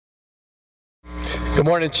Good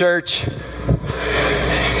morning, church.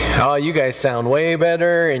 Oh, you guys sound way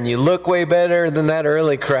better and you look way better than that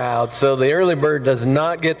early crowd. So the early bird does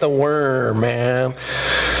not get the worm, man.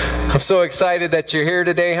 I'm so excited that you're here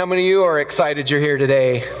today. How many of you are excited you're here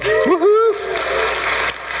today? Woohoo!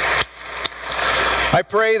 I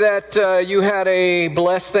pray that you had a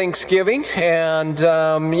blessed Thanksgiving, and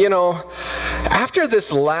after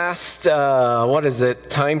this last,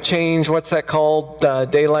 time change, what's that called?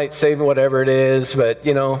 Daylight saving, whatever it is, but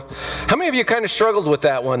how many of you kind of struggled with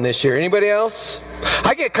that one this year? Anybody else?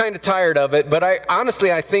 I get kind of tired of it, but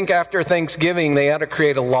I think after Thanksgiving, they ought to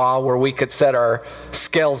create a law where we could set our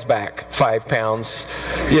scales back 5 pounds,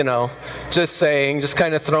 just saying, just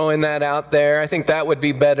kind of throwing that out there. I think that would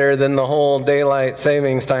be better than the whole daylight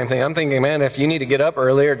savings time thing. I'm thinking, man, if you need to get up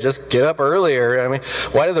earlier, just get up earlier. I mean,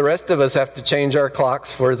 why do the rest of us have to change our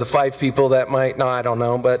clocks for the 5 people that might? No, I don't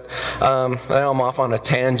know, but I'm off on a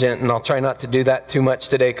tangent, and I'll try not to do that too much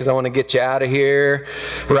today because I want to get you out of here,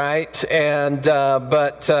 right? And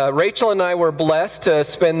but Rachel and I were blessed to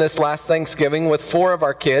spend this last Thanksgiving with 4 of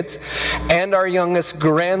our kids and our youngest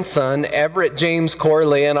grandson, Everett James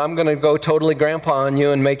Corley, and I'm going to go totally grandpa on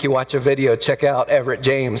you and make you watch a video. Check out Everett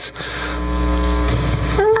James.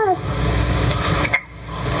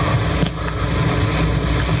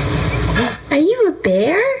 Are you a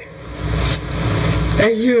bear?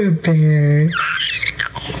 Are you a bear?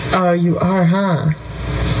 Oh, you are, huh?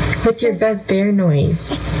 What's your best bear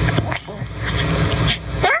noise?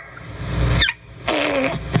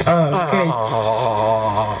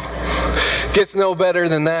 Oh, gets no better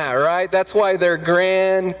than that, right? That's why they're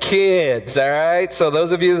grandkids, all right? So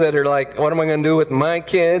those of you that are like, what am I going to do with my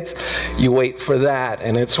kids? You wait for that,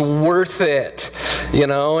 and it's worth it,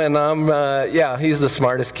 and he's the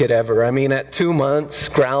smartest kid ever. I mean, at 2 months,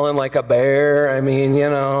 growling like a bear,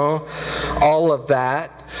 all of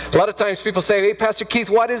that. A lot of times people say, hey, Pastor Keith,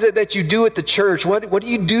 what is it that you do at the church? What do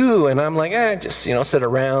you do? And I'm like, just, sit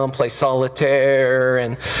around, play solitaire.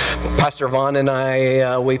 And Pastor Vaughn and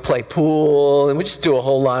I, we play pool. And we just do a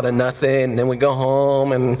whole lot of nothing. And then we go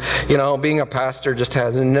home. And, being a pastor just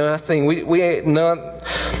has nothing.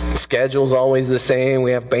 Schedule's always the same.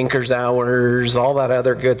 We have banker's hours, all that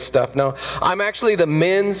other good stuff. No, I'm actually the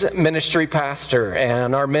men's ministry pastor.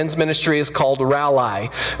 And our men's ministry is called Rally.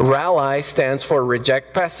 Rally stands for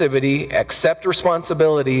Reject Passivity, Accept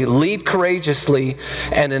Responsibility, Lead Courageously,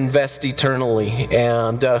 and Invest Eternally.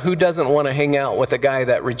 And who doesn't want to hang out with a guy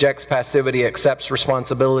that rejects passivity, accepts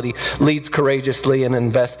responsibility, leads courageously, and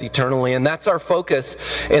invests eternally? And that's our focus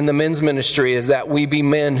in the men's ministry, is that we be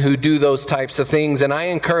men who do those types of things. And I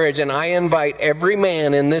encourage and I invite every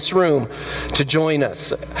man in this room to join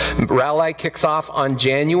us. Rally kicks off on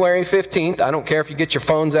January 15th. I don't care if you get your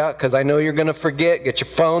phones out, because I know you're going to forget. Get your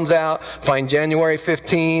phones out. Find January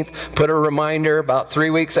 15th. Put a reminder about 3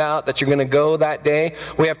 weeks out that you're going to go that day.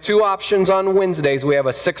 We have 2 options on Wednesdays. We have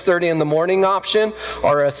a 6:30 in the morning option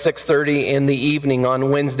or a 6:30 in the evening on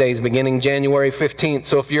Wednesdays beginning January 15th.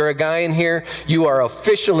 So if you're a guy in here, you are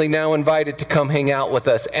officially now invited to come hang out with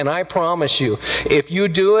us. And I promise you, if you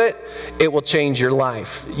do it, it will change your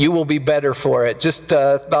life. You will be better for it. Just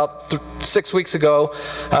about 6 weeks ago,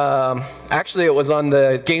 actually, it was on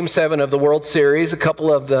the Game 7 of the World Series. A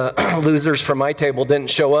couple of the losers from my table didn't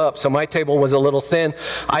show up, so my table was a little thin.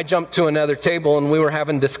 I jumped to another table, and we were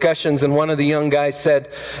having discussions, and one of the young guys said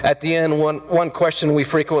at the end, one question we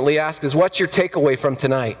frequently ask is, what's your takeaway from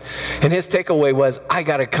tonight? And his takeaway was, I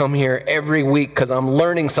got to come here every week because I'm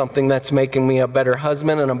learning something that's making me a better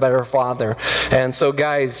husband and a better father. And so,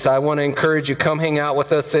 guys, I want to encourage you, come hang out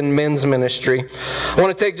with us in men's ministry. I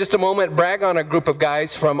want to take just a moment, brag on a group of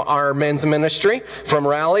guys from our men's ministry from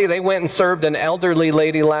Rally. They went and served an elderly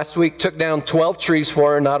lady last week, took down 12 trees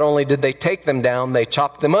for her. Not only did they take them down, they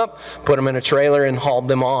chopped them up, put them in a trailer, and hauled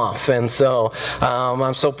them off. And so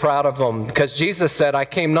I'm so proud of them, because Jesus said, I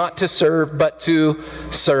came not to serve, but to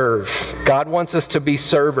serve. God wants us to be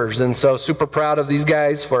servers. And so super proud of these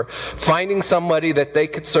guys for finding somebody that they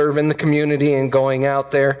could serve in the community and going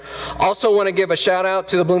out there. Also want to give a shout out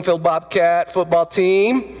to the Bloomfield Bobcat football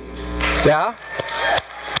team. Yeah.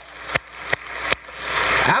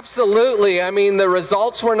 Absolutely. I mean, the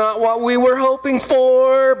results were not what we were hoping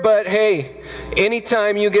for, but hey,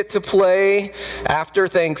 anytime you get to play after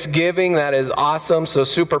Thanksgiving, that is awesome. So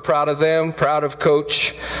super proud of them. Proud of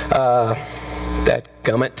Coach, that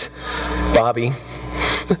Gummit, Bobby.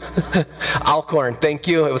 Alcorn, thank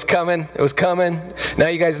you. It was coming. It was coming. Now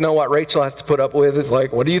you guys know what Rachel has to put up with. It's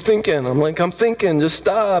like, what are you thinking? I'm like, I'm thinking. Just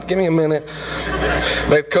stop. Give me a minute.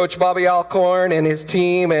 But Coach Bobby Alcorn and his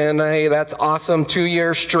team, and hey, that's awesome. 2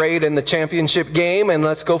 years straight in the championship game, and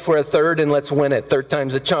let's go for a third, and let's win it. Third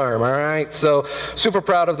time's a charm, all right? So super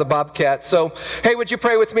proud of the Bobcats. So, hey, would you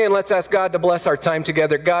pray with me, and let's ask God to bless our time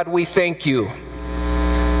together. God, we thank you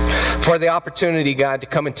for the opportunity, God, to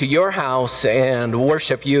come into your house and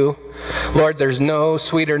worship you. Lord, there's no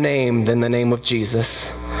sweeter name than the name of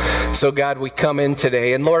Jesus. So, God, we come in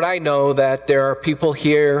today. And, Lord, I know that there are people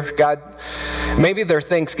here, God, maybe their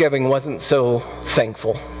Thanksgiving wasn't so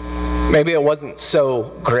thankful. Maybe it wasn't so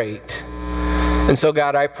great. And so,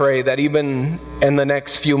 God, I pray that even in the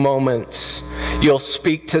next few moments, you'll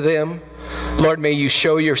speak to them. Lord, may you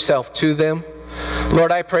show yourself to them.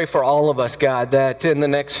 Lord, I pray for all of us, God, that in the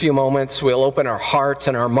next few moments we'll open our hearts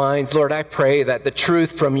and our minds. Lord, I pray that the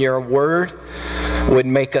truth from your word would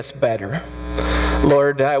make us better.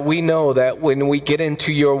 Lord, we know that when we get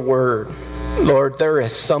into your word, Lord, there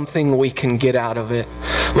is something we can get out of it.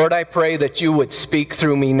 Lord, I pray that you would speak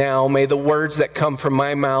through me now. May the words that come from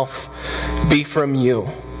my mouth be from you.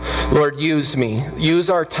 Lord, use me. Use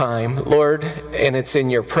our time, Lord, and it's in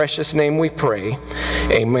your precious name we pray.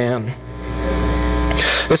 Amen.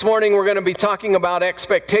 This morning we're going to be talking about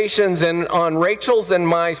expectations, and on Rachel's and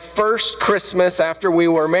my first Christmas after we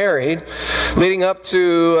were married, leading up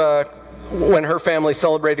to when her family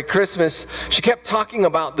celebrated Christmas, she kept talking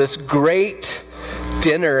about this great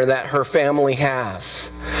dinner that her family has.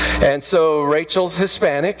 And so Rachel's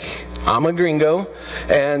Hispanic, I'm a gringo,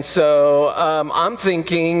 and so I'm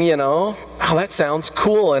thinking, you know, oh, that sounds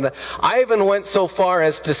cool. And I even went so far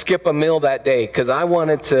as to skip a meal that day because I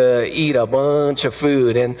wanted to eat a bunch of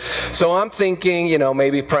food. And so I'm thinking, you know,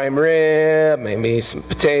 maybe prime rib, maybe some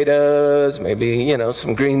potatoes, maybe, you know,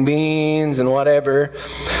 some green beans and whatever.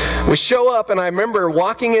 We show up, and I remember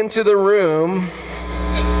walking into the room,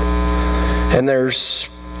 and there's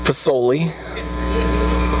pozole,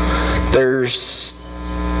 there's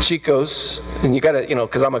Chicos, and you gotta, you know,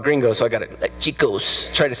 because I'm a gringo, so I gotta, like,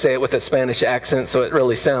 Chicos, try to say it with a Spanish accent so it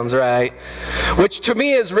really sounds right, which to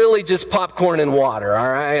me is really just popcorn and water,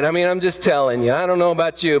 all right? I mean, I'm just telling you, I don't know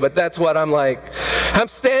about you, but that's what I'm like. I'm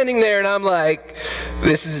standing there and I'm like,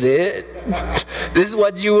 this is it? This is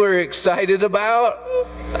what you were excited about?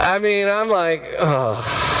 I mean, I'm like,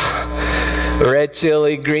 oh. Red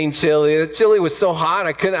chili, green chili. The chili was so hot,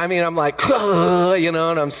 I'm like, you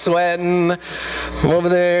know, and I'm sweating. I'm over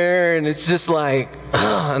there, and it's just like,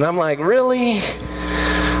 and I'm like, really?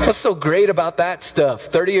 What's so great about that stuff?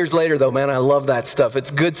 30 years later, though, man, I love that stuff.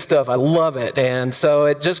 It's good stuff. I love it. And so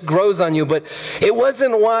it just grows on you, but it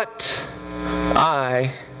wasn't what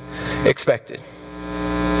I expected.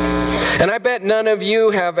 And I bet none of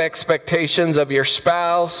you have expectations of your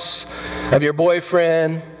spouse, of your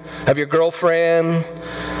boyfriend, of your girlfriend,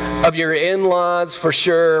 of your in-laws for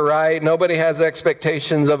sure, right? Nobody has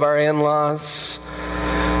expectations of our in-laws.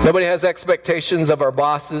 Nobody has expectations of our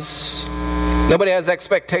bosses. Nobody has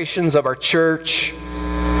expectations of our church,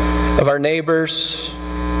 of our neighbors.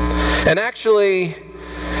 And actually,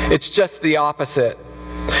 it's just the opposite.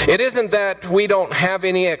 It isn't that we don't have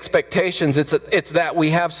any expectations. It's that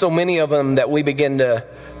we have so many of them that we begin to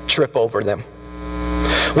trip over them.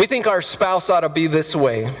 We think our spouse ought to be this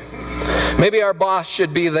way. Maybe our boss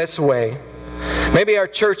should be this way. Maybe our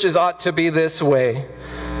churches ought to be this way.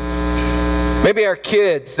 Maybe our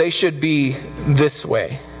kids, they should be this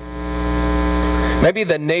way. Maybe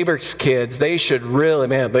the neighbors' kids, they should really,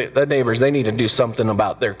 man, the neighbors, they need to do something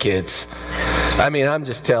about their kids. I mean, I'm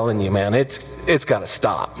just telling you, man, it's got to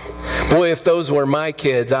stop. Boy, if those were my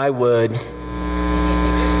kids, I would.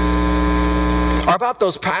 Or about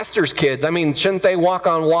those pastors' kids? I mean, shouldn't they walk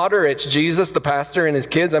on water? It's Jesus, the pastor, and his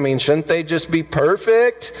kids. I mean, shouldn't they just be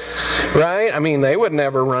perfect? Right? I mean, they would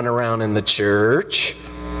never run around in the church.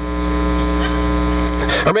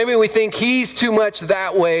 Or maybe we think he's too much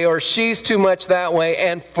that way or she's too much that way,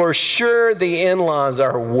 and for sure the in-laws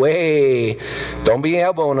are way, don't be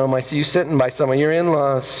elbowing them. I see you sitting by some of your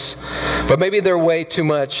in-laws. But maybe they're way too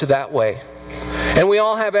much that way. And we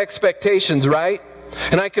all have expectations, right?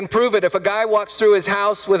 And I can prove it. If a guy walks through his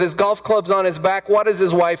house with his golf clubs on his back, what does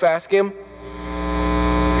his wife ask him?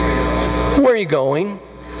 Where are you going?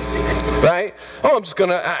 Right? Oh, I'm just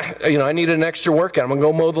going to, I need an extra workout. I'm going to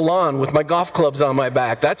go mow the lawn with my golf clubs on my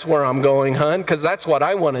back. That's where I'm going, hun, because that's what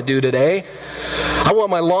I want to do today. I want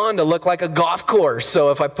my lawn to look like a golf course. So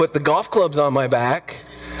if I put the golf clubs on my back,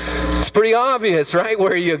 it's pretty obvious, right?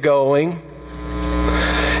 Where are you going?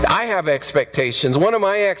 I have expectations. One of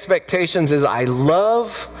my expectations is I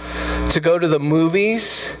love to go to the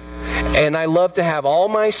movies, and I love to have all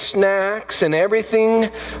my snacks and everything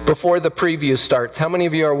before the preview starts. How many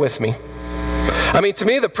of you are with me? I mean, to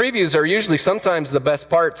me, the previews are usually sometimes the best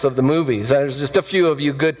parts of the movies. There's just a few of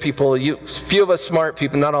you good people, few of us smart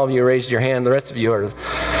people. Not all of you raised your hand. The rest of you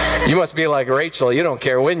you must be like Rachel. You don't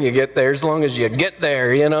care when you get there as long as you get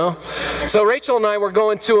there, you know. So Rachel and I were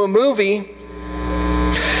going to a movie,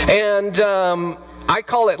 and I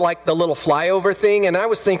call it like the little flyover thing, and I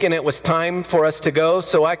was thinking it was time for us to go,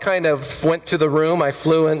 so I kind of went to the room. I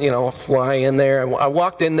flew in, fly in there. I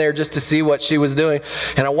walked in there just to see what she was doing,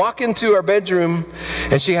 and I walk into her bedroom,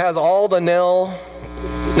 and she has all the nail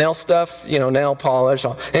stuff, nail polish,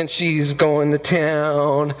 and she's going to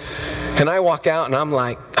town, and I walk out, and I'm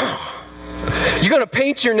like, oh, you're going to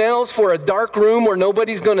paint your nails for a dark room where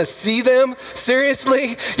nobody's going to see them?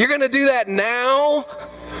 Seriously? You're going to do that now?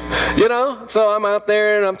 So I'm out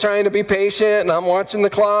there and I'm trying to be patient and I'm watching the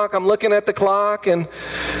clock. I'm looking at the clock and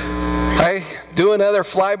I do another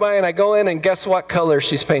flyby and I go in and guess what color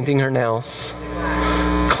she's painting her nails?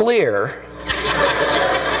 Clear.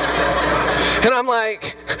 And I'm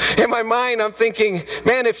like, in my mind, I'm thinking,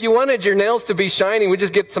 man, if you wanted your nails to be shiny, we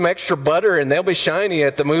just get some extra butter and they'll be shiny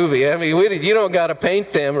at the movie. I mean, you don't got to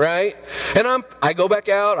paint them, right? And I go back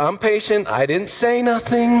out. I'm patient. I didn't say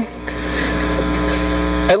nothing.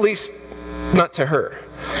 At least, not to her,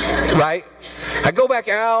 right? I go back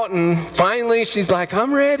out, and finally she's like,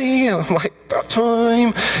 I'm ready. I'm like, about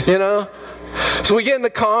time, So we get in the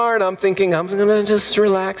car, and I'm thinking, I'm going to just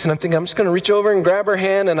relax. And I'm thinking, I'm just going to reach over and grab her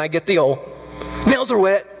hand, and I get the old, nails are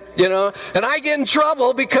wet, And I get in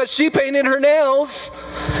trouble because she painted her nails,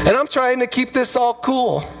 and I'm trying to keep this all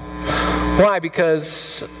cool. Why?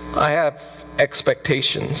 Because I have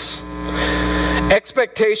expectations.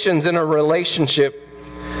 Expectations in a relationship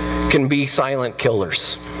can be silent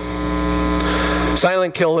killers.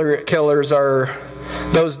 Silent killers are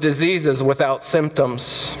those diseases without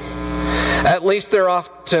symptoms. At least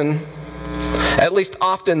often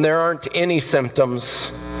there aren't any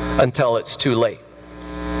symptoms until it's too late.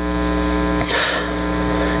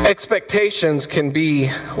 Expectations can be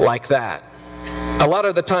like that. A lot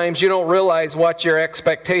of the times you don't realize what your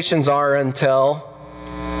expectations are until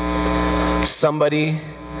somebody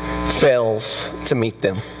fails to meet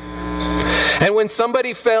them. And when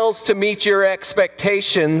somebody fails to meet your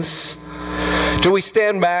expectations, do we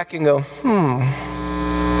stand back and go,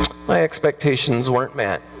 my expectations weren't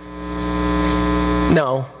met?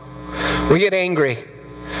 No. We get angry,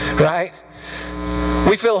 right?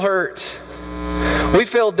 We feel hurt. We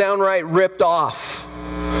feel downright ripped off.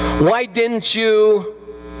 Why didn't you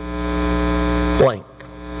blank?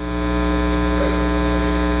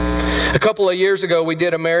 A couple of years ago, we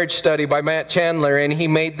did a marriage study by Matt Chandler, and he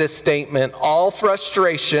made this statement: all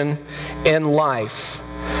frustration in life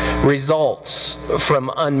results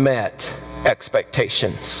from unmet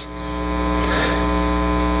expectations.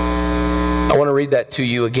 I want to read that to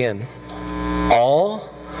you again. All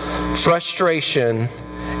frustration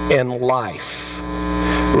in life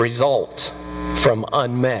result from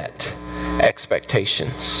unmet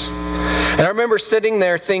expectations. And I remember sitting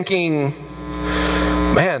there thinking,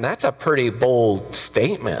 man, that's a pretty bold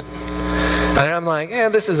statement. And I'm like,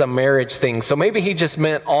 this is a marriage thing. So maybe he just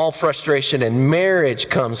meant all frustration in marriage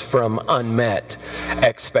comes from unmet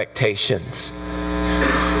expectations.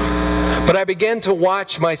 But I began to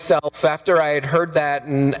watch myself after I had heard that,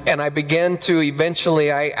 and I began to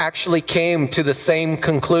I actually came to the same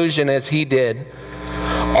conclusion as he did.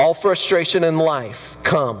 All frustration in life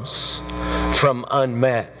comes from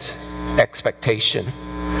unmet expectation.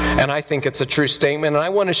 And I think it's a true statement, and I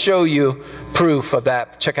want to show you proof of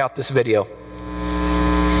that. Check out this video.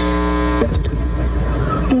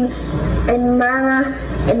 And Mama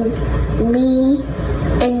and me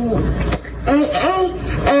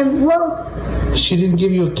and Will. She didn't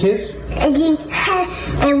give you a kiss? And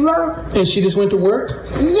Will. And she just went to work?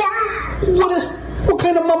 Yeah. What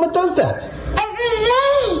kind of mama does that?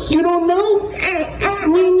 You don't know?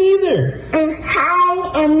 Me neither.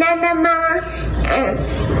 Hi, and Nana Mama.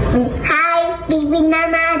 Hi, baby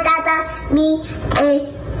Nana, Dada, me,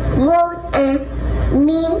 and Will, and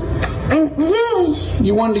me, and Jay.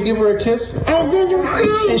 You wanted to give her a kiss?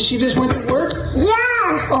 And she just went to work?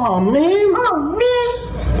 Yeah. Oh, man. Oh, man.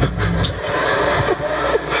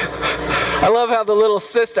 I love how the little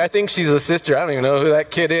sister, I think she's a sister, I don't even know who that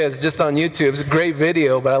kid is, just on YouTube. It's a great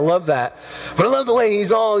video, but I love that. But I love the way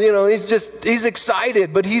he's all, he's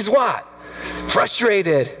excited, but he's what?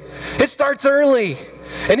 Frustrated. It starts early.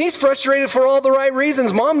 And he's frustrated for all the right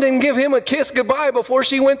reasons. Mom didn't give him a kiss goodbye before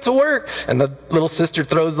she went to work. And the little sister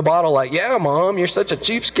throws the bottle like, yeah, Mom, you're such a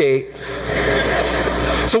cheapskate.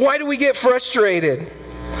 So why do we get frustrated?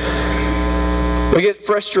 We get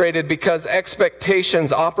frustrated because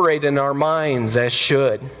expectations operate in our minds as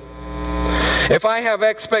should. If I have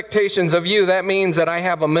expectations of you, that means that I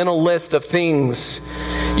have a mental list of things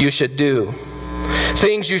you should do.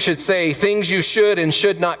 Things you should say, things you should and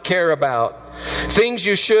should not care about. Things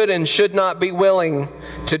you should and should not be willing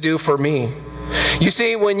to do for me. You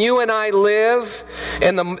see, when you and I live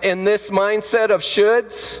in this mindset of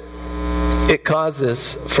shoulds, it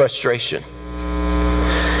causes frustration.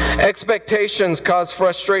 Expectations cause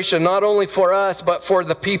frustration not only for us, but for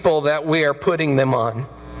the people that we are putting them on.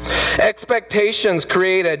 Expectations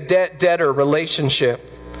create a debt-debtor relationship.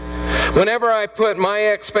 Whenever I put my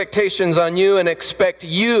expectations on you and expect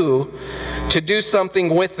you to do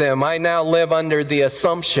something with them, I now live under the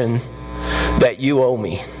assumption that you owe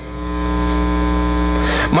me.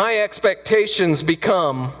 My expectations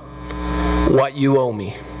become what you owe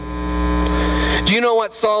me. Do you know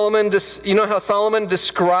what how Solomon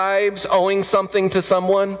describes owing something to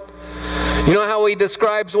someone? You know how he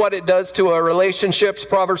describes what it does to a relationship?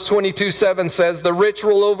 Proverbs 22:7 says, "The rich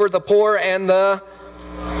rule over the poor, and the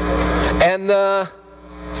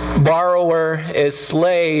borrower is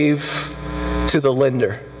slave to the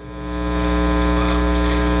lender."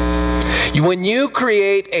 When you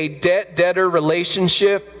create a debt-debtor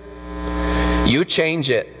relationship, you change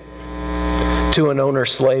it to an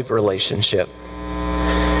owner-slave relationship.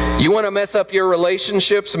 You want to mess up your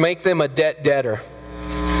relationships, make them a debt-debtor.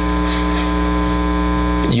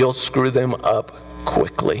 You'll screw them up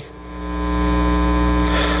quickly.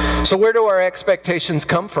 So where do our expectations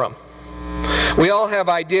come from? We all have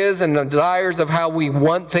ideas and desires of how we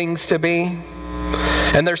want things to be.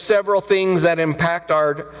 And there's several things that impact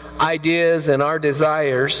our ideas and our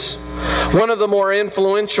desires. One of the more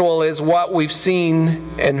influential is what we've seen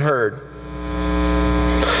and heard.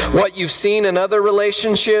 What you've seen in other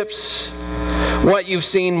relationships, what you've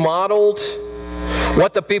seen modeled,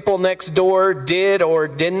 what the people next door did or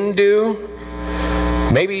didn't do,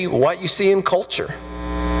 maybe what you see in culture.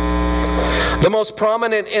 The most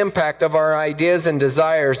prominent impact of our ideas and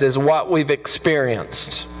desires is what we've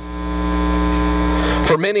experienced.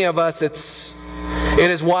 For many of us,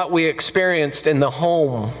 it is what we experienced in the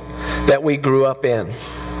home that we grew up in.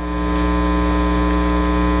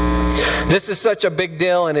 This is such a big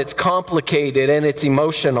deal, and it's complicated and it's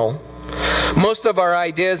emotional. Most of our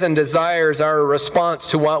ideas and desires are a response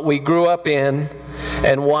to what we grew up in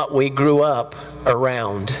and what we grew up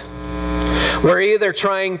around. We're either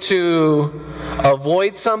trying to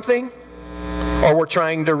avoid something or we're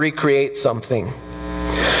trying to recreate something.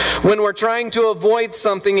 When we're trying to avoid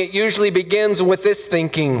something, it usually begins with this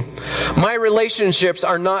thinking: my relationships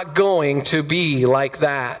are not going to be like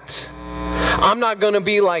that. I'm not going to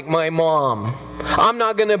be like my mom. I'm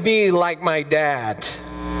not going to be like my dad.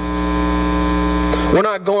 We're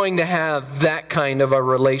not going to have that kind of a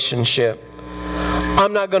relationship.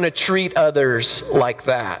 I'm not going to treat others like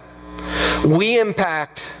that. We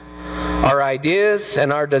impact our ideas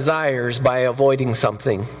and our desires by avoiding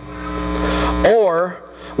something. Or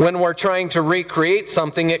when we're trying to recreate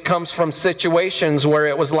something, it comes from situations where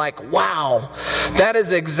it was like, wow, that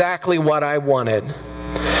is exactly what I wanted.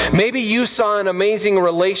 Maybe you saw an amazing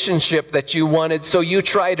relationship that you wanted, so you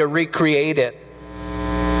try to recreate it.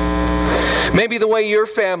 Maybe the way your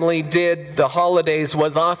family did the holidays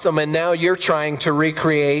was awesome, and now you're trying to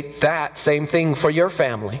recreate that same thing for your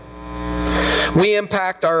family. We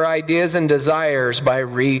impact our ideas and desires by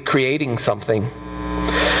recreating something.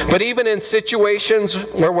 But even in situations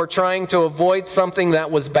where we're trying to avoid something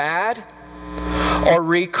that was bad or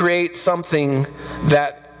recreate something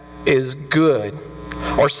that is good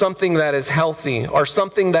or something that is healthy or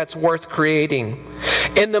something that's worth creating,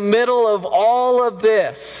 in the middle of all of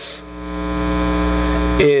this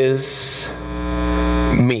is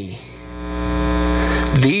me.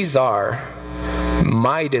 These are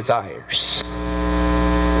my desires.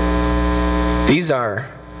 These are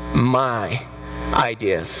my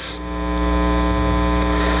ideas.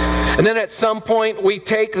 And then at some point we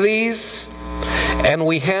take these and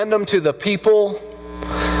we hand them to the people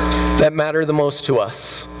that matter the most to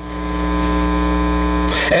us.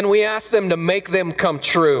 And we ask them to make them come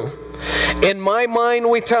true. In my mind,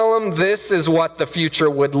 we tell them, this is what the future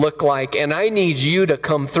would look like, and I need you to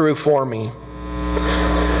come through for me.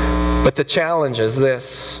 But the challenge is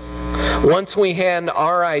this: once we hand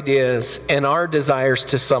our ideas and our desires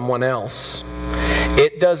to someone else,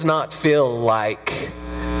 it does not feel like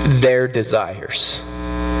their desires,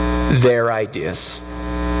 their ideas.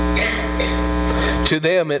 To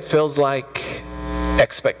them, it feels like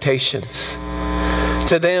expectations.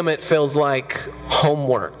 To them, it feels like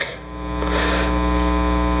homework.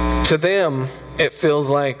 To them, it feels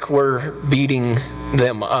like we're beating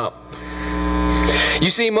them up. You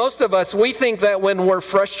see, most of us, we think that when we're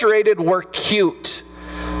frustrated, we're cute,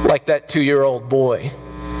 like that 2-year-old boy.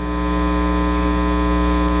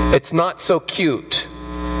 It's not so cute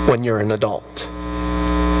when you're an adult.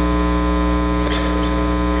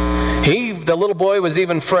 The little boy was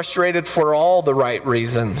even frustrated for all the right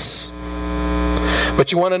reasons.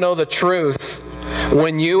 But you want to know the truth?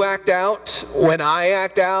 When you act out, when I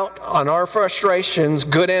act out on our frustrations,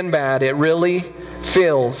 good and bad, it really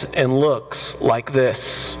feels and looks like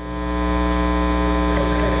this.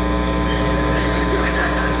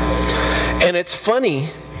 And it's funny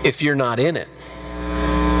if you're not in it.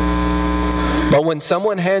 But when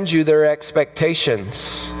someone hands you their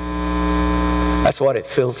expectations, that's what it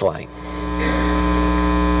feels like.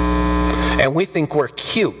 And we think we're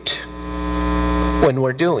cute when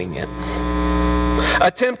we're doing it.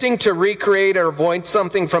 Attempting to recreate or avoid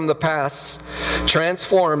something from the past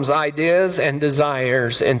transforms ideas and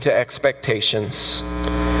desires into expectations.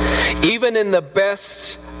 Even in the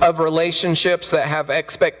best of relationships that have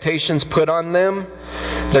expectations put on them,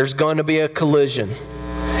 there's going to be a collision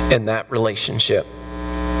in that relationship.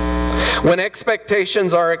 When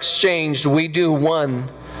expectations are exchanged, we do one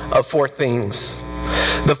of 4 things.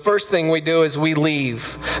 The first thing we do is we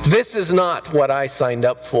leave. This is not what I signed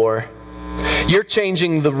up for. You're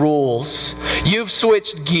changing the rules. You've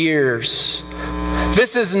switched gears.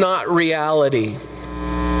 This is not reality.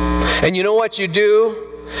 And you know what you do?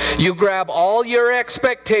 You grab all your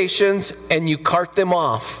expectations and you cart them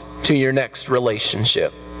off to your next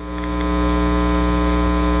relationship.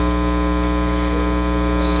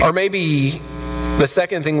 Or maybe the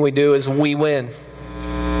second thing we do is we win.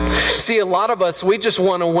 See, a lot of us, we just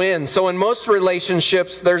want to win. So in most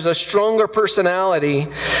relationships, there's a stronger personality.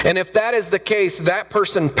 And if that is the case, that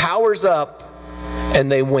person powers up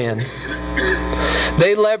and they win.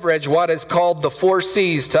 They leverage what is called the 4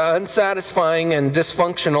 C's to unsatisfying and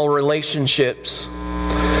dysfunctional relationships.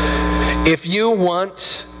 If you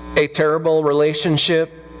want a terrible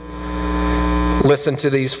relationship, listen to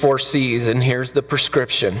these 4 C's, and here's the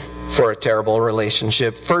prescription for a terrible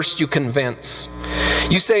relationship. First, you convince.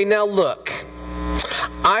 You say, now look,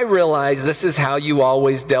 I realize this is how you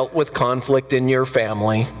always dealt with conflict in your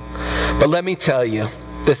family, but let me tell you,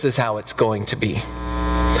 this is how it's going to be.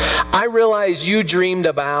 I realize you dreamed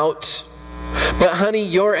about, but honey,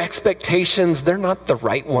 your expectations, they're not the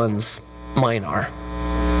right ones. Mine are.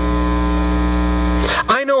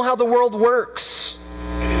 I know how the world works.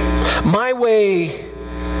 My way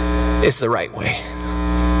is the right way.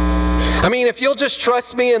 I mean, if you'll just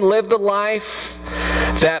trust me and live the life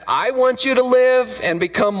that I want you to live and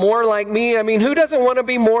become more like me, I mean, who doesn't want to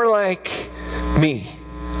be more like me?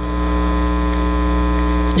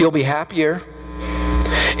 You'll be happier.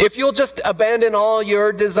 If you'll just abandon all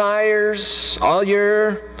your desires,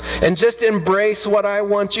 and just embrace what I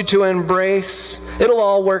want you to embrace, it'll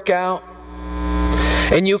all work out.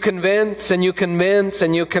 And you convince, and you convince,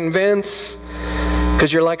 and you convince,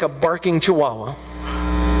 because you're like a barking chihuahua.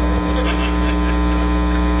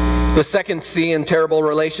 The second C in terrible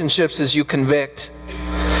relationships is you convict.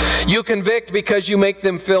 You convict because you make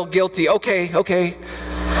them feel guilty. Okay,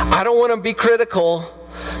 I don't want to be critical,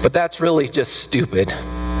 but that's really just stupid.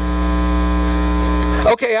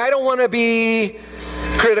 Okay, I don't want to be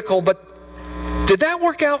critical, but did that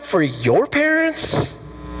work out for your parents?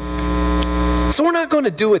 So we're not going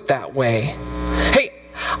to do it that way. Hey,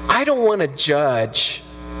 I don't want to judge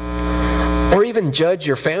or even judge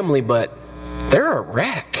your family, but they're a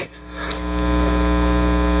wreck.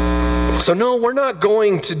 So no, we're not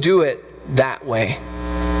going to do it that way.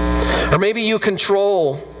 Or maybe you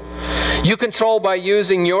control. You control by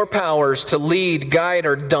using your powers to lead, guide,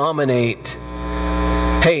 or dominate.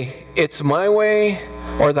 Hey, it's my way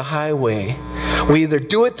or the highway. We either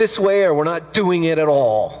do it this way or we're not doing it at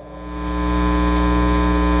all.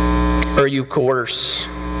 Or you coerce.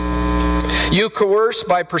 You coerce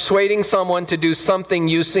by persuading someone to do something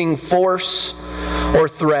using force or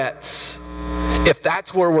threats. If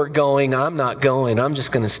that's where we're going, I'm not going. I'm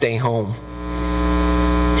just going to stay home.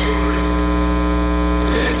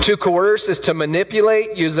 To coerce is to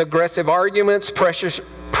manipulate, use aggressive arguments,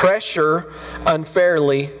 pressure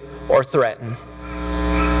unfairly, or threaten.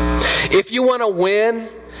 If you want to win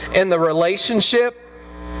in the relationship,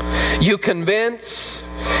 you convince,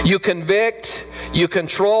 you convict, you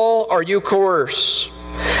control, or you coerce.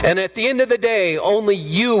 And at the end of the day, only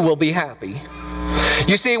you will be happy.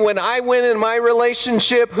 You see, when I win in my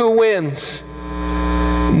relationship, who wins?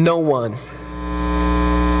 No one.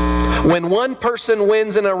 When one person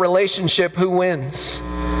wins in a relationship, who wins?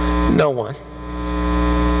 No one.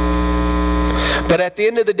 But at the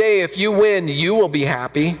end of the day, if you win, you will be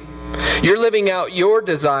happy. You're living out your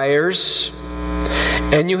desires,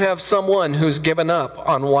 and you have someone who's given up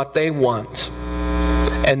on what they want,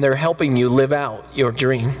 and they're helping you live out your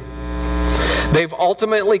dream. They've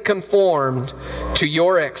ultimately conformed to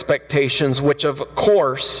your expectations, which of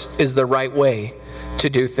course is the right way to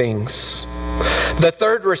do things. The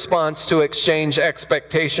third response to exchange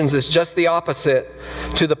expectations is just the opposite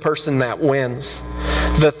to the person that wins.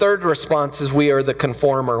 The third response is we are the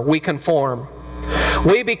conformer. We conform.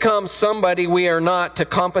 We become somebody we are not to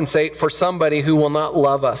compensate for somebody who will not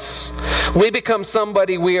love us. We become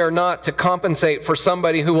somebody we are not to compensate for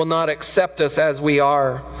somebody who will not accept us as we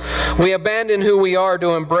are. We abandon who we are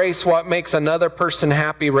to embrace what makes another person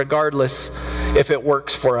happy, regardless if it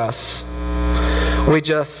works for us. We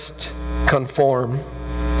just conform.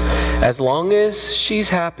 As long as she's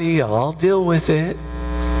happy, I'll deal with it.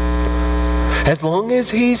 As long as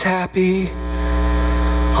he's happy,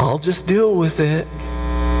 I'll just deal with it.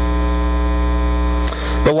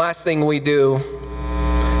 The last thing we do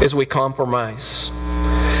is we compromise.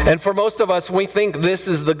 And for most of us, we think this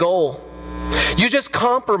is the goal. You just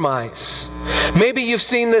compromise. Maybe you've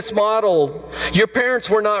seen this model. Your parents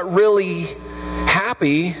were not really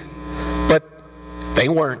happy, but they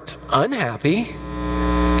weren't unhappy.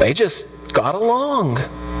 They just got along.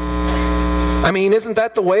 I mean, isn't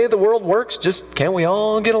that the way the world works? Just can't we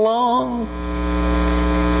all get along?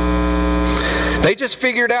 They just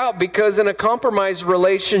figured out, because in a compromised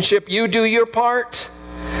relationship, you do your part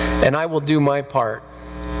and I will do my part.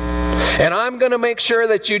 And I'm going to make sure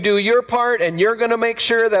that you do your part, and you're going to make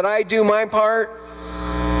sure that I do my part.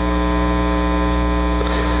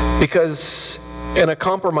 Because in a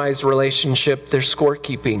compromised relationship, there's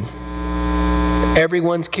scorekeeping.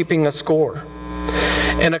 Everyone's keeping a score.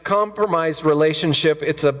 In a compromised relationship,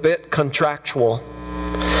 it's a bit contractual.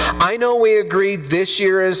 I know we agreed this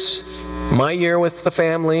year is my year with the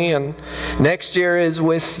family, and next year is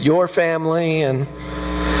with your family, and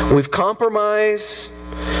we've compromised,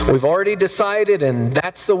 we've already decided, and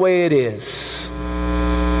that's the way it is.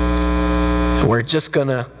 And we're just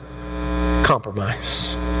gonna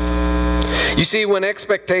compromise. You see, when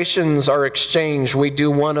expectations are exchanged, we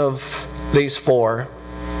do one of these four.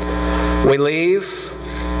 We leave,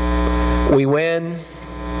 we win,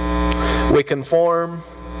 we conform,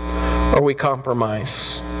 or we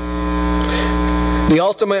compromise. The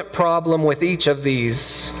ultimate problem with each of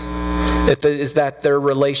these is that they're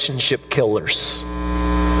relationship killers.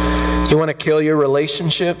 You want to kill your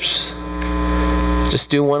relationships? Just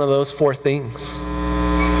do one of those four things.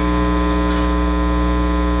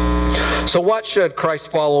 So what should Christ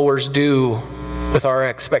followers do with our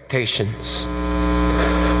expectations?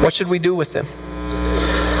 What should we do with them?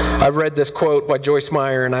 I've read this quote by Joyce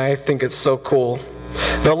Meyer, and I think it's so cool.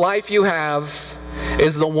 The life you have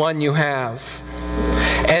is the one you have.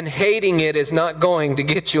 And hating it is not going to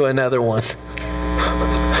get you another one.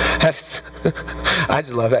 I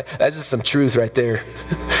just love that. That's just some truth right there.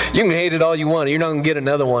 You can hate it all you want. You're not going to get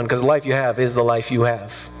another one, because the life you have is the life you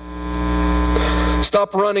have.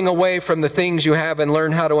 Stop running away from the things you have and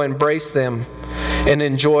learn how to embrace them and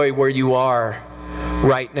enjoy where you are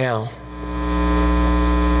right now.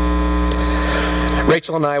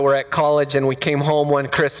 Rachel and I were at college, and we came home one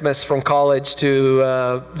Christmas from college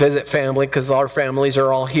to visit family, because our families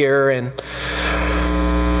are all here, and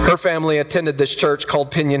her family attended this church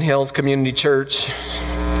called Pinion Hills Community Church.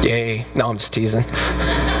 Yay. No, I'm just teasing.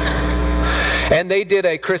 And they did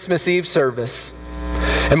a Christmas Eve service.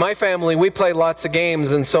 And my family, we play lots of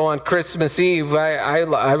games, and so on Christmas Eve, I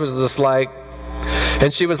was just like,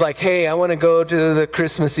 and she was like, hey, I want to go to the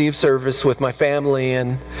Christmas Eve service with my family,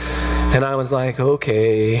 and I was like,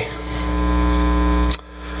 okay,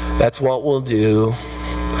 that's what we'll do.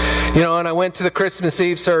 You know, and I went to the Christmas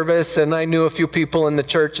Eve service, and I knew a few people in the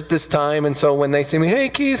church at this time, and so when they see me, hey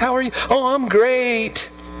Keith, how are you? Oh, I'm great.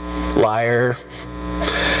 Liar.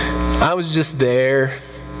 I was just there.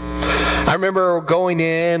 I remember going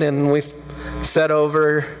in, and we sat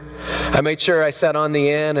over. I made sure I sat on the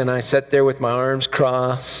end, and I sat there with my arms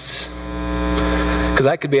crossed. Because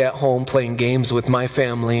I could be at home playing games with my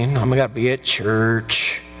family. I'm going to be at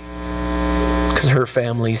church because her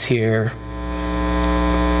family's here.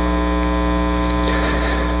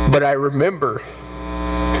 But I remember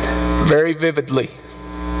very vividly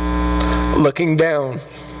looking down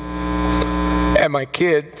at my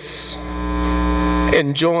kids,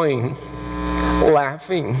 enjoying,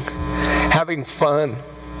 laughing, having fun.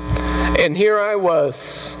 And here I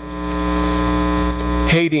was,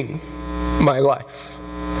 hating my life.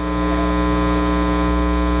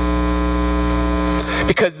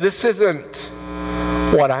 Because this isn't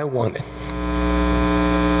what I wanted.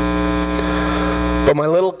 But my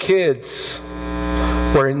little kids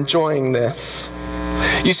were enjoying this.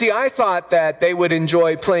 You see, I thought that they would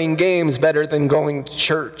enjoy playing games better than going to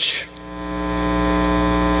church.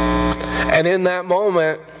 And in that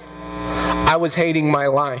moment, I was hating my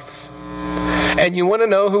life. And you want to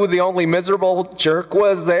know who the only miserable jerk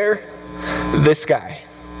was there? This guy.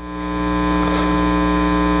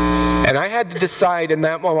 And I had to decide in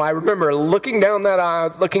that moment. I remember looking down that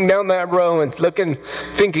aisle, looking down that row and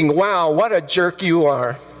thinking, wow, what a jerk you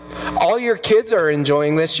are. All your kids are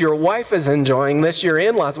enjoying this. Your wife is enjoying this. Your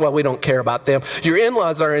in-laws, well, we don't care about them. Your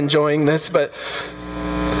in-laws are enjoying this, but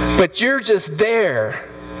you're just there.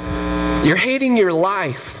 You're hating your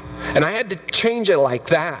life. And I had to change it like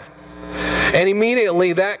that. And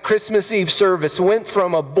immediately that Christmas Eve service went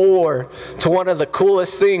from a bore to one of the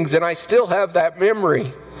coolest things. And I still have that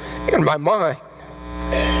memory in my mind.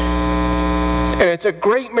 And it's a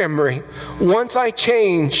great memory. Once I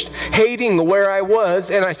changed hating where I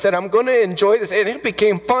was and I said, I'm going to enjoy this. And it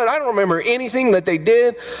became fun. I don't remember anything that they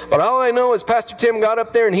did. But all I know is Pastor Tim got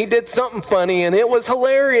up there and he did something funny. And it was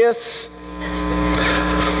hilarious.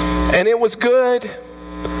 And it was good.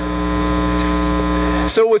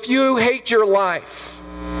 So if you hate your life,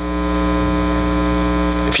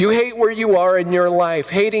 if you hate where you are in your life,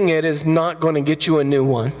 hating it is not going to get you a new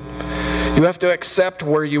one. You have to accept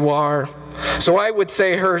where you are. So I would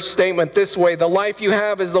say her statement this way: the life you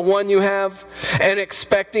have is the one you have, and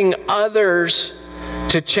expecting others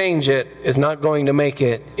to change it is not going to make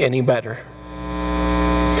it any better.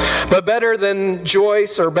 But better than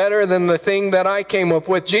Joyce, or better than the thing that I came up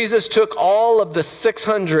with, Jesus took all of the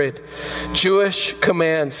 600 Jewish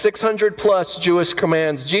commands, 600 plus Jewish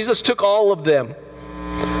commands. Jesus took all of them,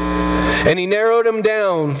 and he narrowed them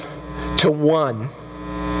down to one.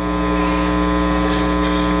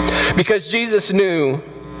 Because Jesus knew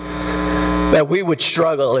that we would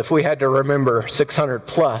struggle if we had to remember 600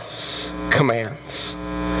 plus commands.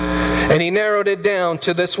 And he narrowed it down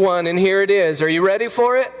to this one, and here it is. Are you ready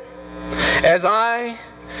for it? As I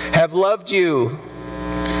have loved you,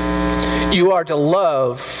 you are to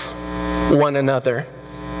love one another.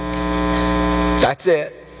 That's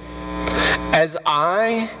it. As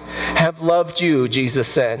I have loved you, Jesus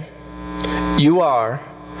said, you are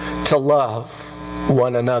to love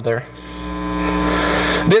one another.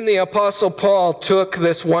 Then the Apostle Paul took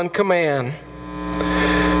this one command,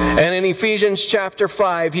 and in Ephesians chapter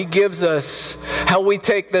 5, he gives us how we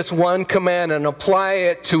take this one command and apply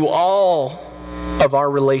it to all of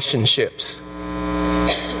our relationships.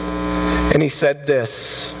 And he said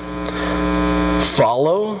this: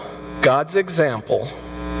 follow God's example.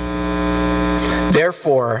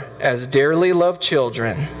 Therefore, as dearly loved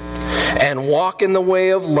children, and walk in the way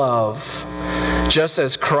of love, just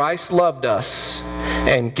as Christ loved us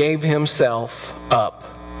and gave himself up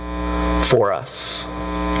for us.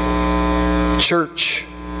 Church,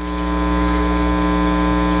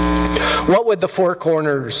 what would the four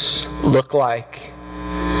corners look like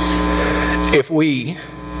if we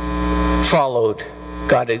followed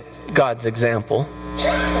God's example?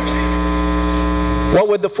 What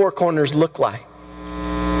would the four corners look like?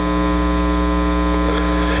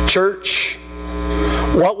 Church,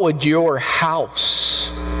 what would your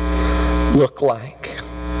house look like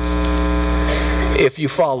if you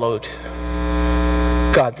followed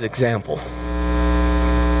God's example?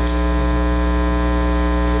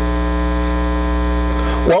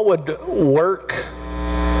 What would work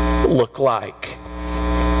look like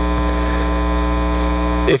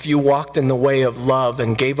if you walked in the way of love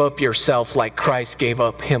and gave up yourself like Christ gave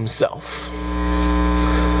up himself?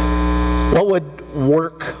 What would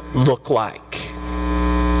work look like?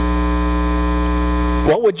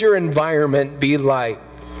 What would your environment be like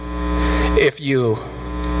if you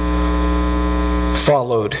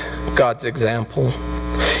followed God's example?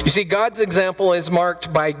 You see, God's example is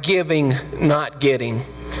marked by giving, not getting.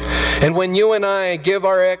 And when you and I give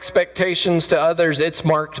our expectations to others, it's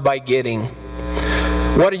marked by getting.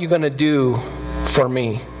 What are you going to do for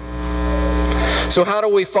me? So how do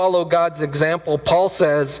we follow God's example? Paul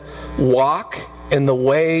says, walk in the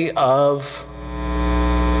way of,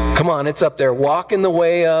 come on, it's up there. Walk in the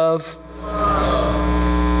way of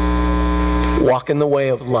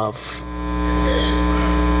love.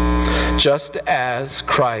 Just as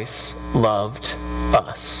Christ loved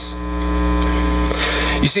us.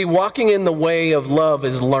 You see, walking in the way of love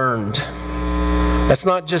is learned. That's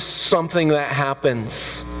not just something that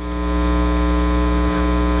happens.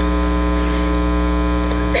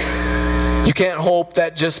 You can't hope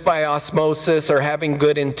that just by osmosis or having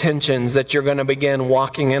good intentions that you're going to begin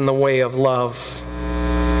walking in the way of love.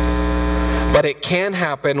 But it can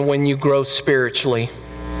happen when you grow spiritually.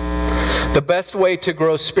 The best way to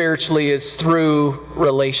grow spiritually is through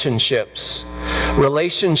relationships.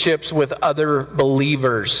 Relationships with other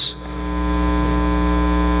believers.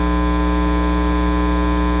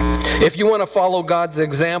 If you want to follow God's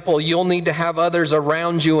example, you'll need to have others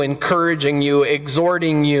around you encouraging you,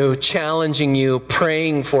 exhorting you, challenging you,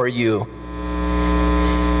 praying for you.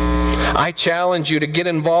 I challenge you to get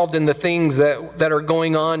involved in the things that are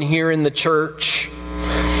going on here in the church.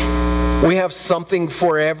 We have something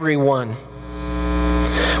for everyone.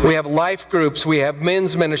 We have life groups, we have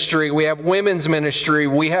men's ministry, we have women's ministry,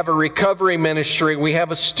 we have a recovery ministry, we have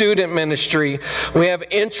a student ministry, we have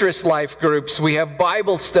interest life groups, we have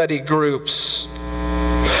Bible study groups.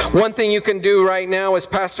 One thing you can do right now is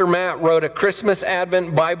Pastor Matt wrote a Christmas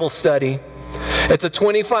Advent Bible study. It's a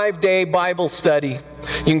 25-day Bible study.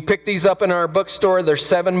 You can pick these up in our bookstore. They're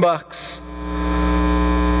 $7.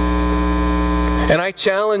 And I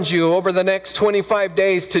challenge you over the next 25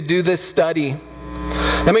 days to do this study.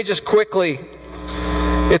 Let me just quickly,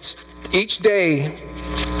 it's each day,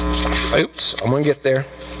 oops, I'm going to get there.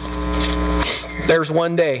 There's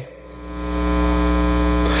one day.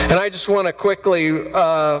 And I just want to quickly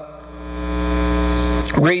read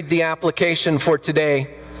the application for today.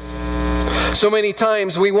 So many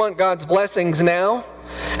times we want God's blessings now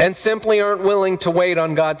and simply aren't willing to wait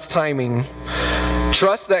on God's timing.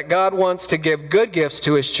 Trust that God wants to give good gifts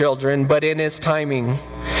to His children, but in His timing.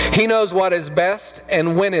 He knows what is best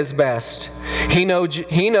and when is best. He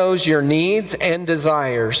knows your needs and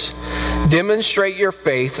desires. Demonstrate your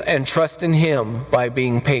faith and trust in Him by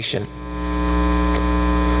being patient.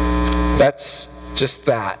 That's just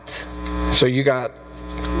that. So you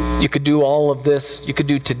could do all of this. You could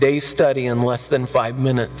do today's study in less than 5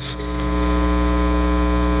 minutes.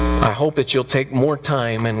 I hope that you'll take more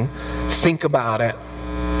time and think about it.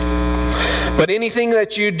 But anything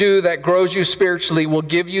that you do that grows you spiritually will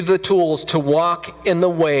give you the tools to walk in the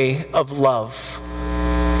way of love.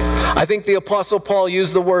 I think the Apostle Paul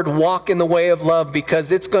used the word walk in the way of love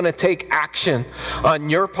because it's going to take action on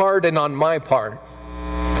your part and on my part.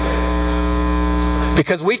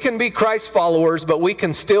 Because we can be Christ followers, but we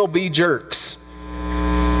can still be jerks.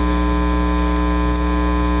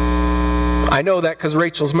 I know that because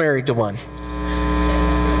Rachel's married to one.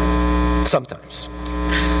 Sometimes.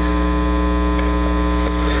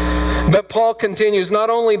 But Paul continues, not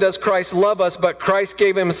only does Christ love us, but Christ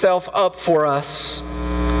gave Himself up for us.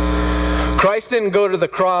 Christ didn't go to the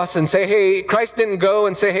cross and say, hey, Christ didn't go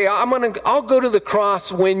and say, hey, I'll go to the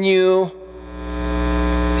cross when you...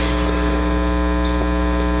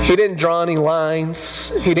 He didn't draw any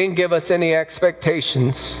lines. He didn't give us any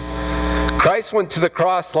expectations. Christ went to the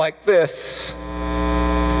cross like this.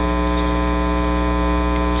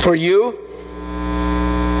 For you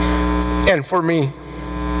and for me.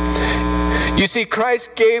 You see,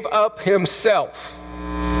 Christ gave up Himself.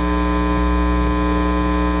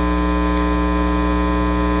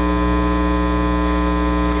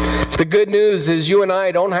 The good news is you and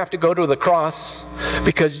I don't have to go to the cross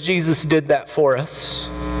because Jesus did that for us.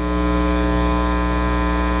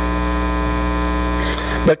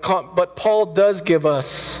 But Paul does give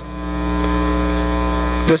us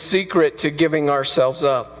the secret to giving ourselves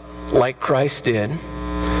up like Christ did.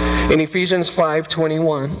 In Ephesians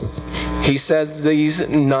 5:21, he says these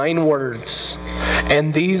 9 words,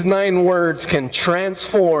 and these 9 words can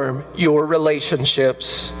transform your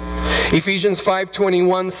relationships. Ephesians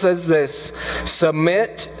 5:21 says this,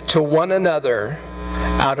 submit to one another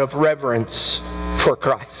out of reverence for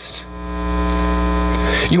Christ.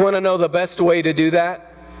 You want to know the best way to do that?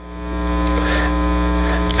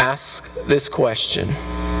 Ask this question.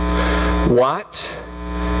 What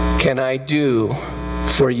can I do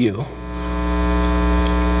for you?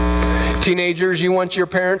 Teenagers, you want your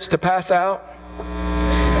parents to pass out?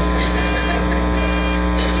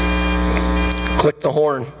 Click the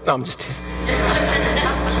horn. No, I'm just teasing.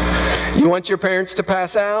 You want your parents to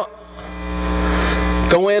pass out?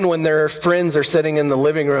 Go in when their friends are sitting in the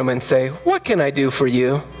living room and say, what can I do for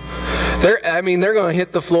you? They're going to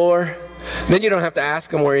hit the floor. Then you don't have to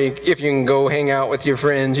ask them if you can go hang out with your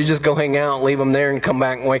friends. You just go hang out, leave them there, and come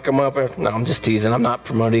back and wake them up. No, I'm just teasing. I'm not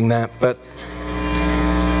promoting that.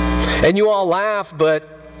 And you all laugh, but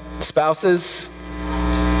spouses,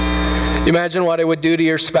 imagine what it would do to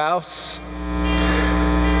your spouse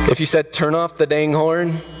if you said, turn off the dang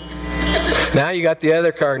horn. Now you got the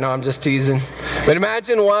other car. No, I'm just teasing. But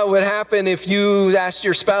imagine what would happen if you asked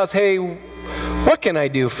your spouse, hey, what can I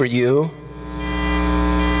do for you?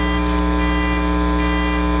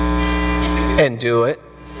 And do it.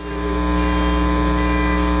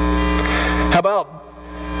 How about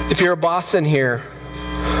if you're a boss in here?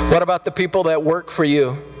 What about the people that work for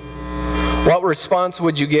you? What response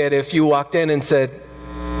would you get if you walked in and said,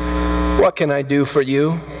 "What can I do for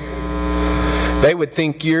you?" They would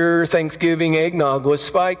think your Thanksgiving eggnog was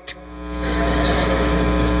spiked.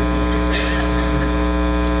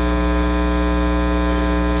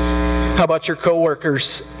 How about your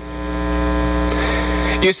coworkers?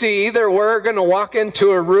 You see, either we're going to walk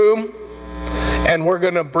into a room and we're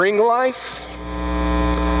going to bring life,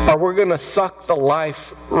 or we're going to suck the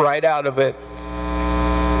life right out of it.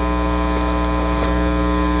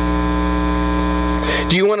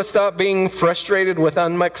 Do you want to stop being frustrated with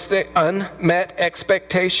unmet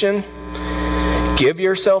expectation? Give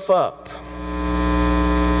yourself up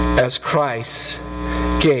as Christ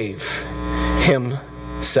gave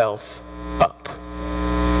himself up.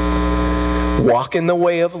 Walk in the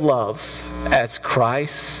way of love as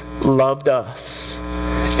Christ loved us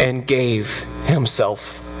and gave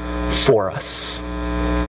himself for us.